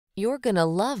You're gonna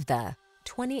love the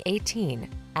 2018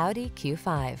 Audi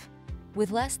Q5.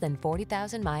 With less than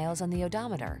 40,000 miles on the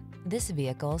odometer, this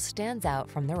vehicle stands out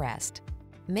from the rest.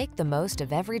 Make the most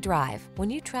of every drive when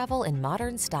you travel in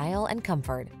modern style and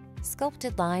comfort.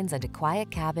 Sculpted lines and a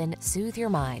quiet cabin soothe your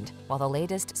mind, while the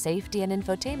latest safety and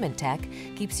infotainment tech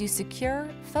keeps you secure,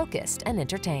 focused, and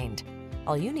entertained.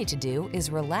 All you need to do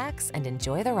is relax and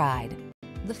enjoy the ride.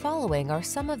 The following are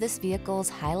some of this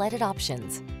vehicle's highlighted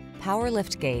options: power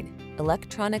liftgate,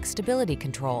 electronic stability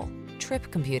control,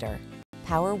 trip computer,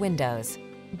 power windows,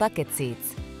 bucket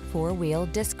seats, four-wheel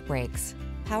disc brakes,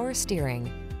 power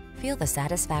steering. Feel the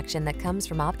satisfaction that comes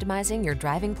from optimizing your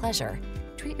driving pleasure.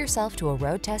 Treat yourself to a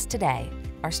road test today.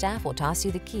 Our staff will toss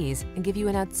you the keys and give you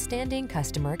an outstanding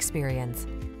customer experience.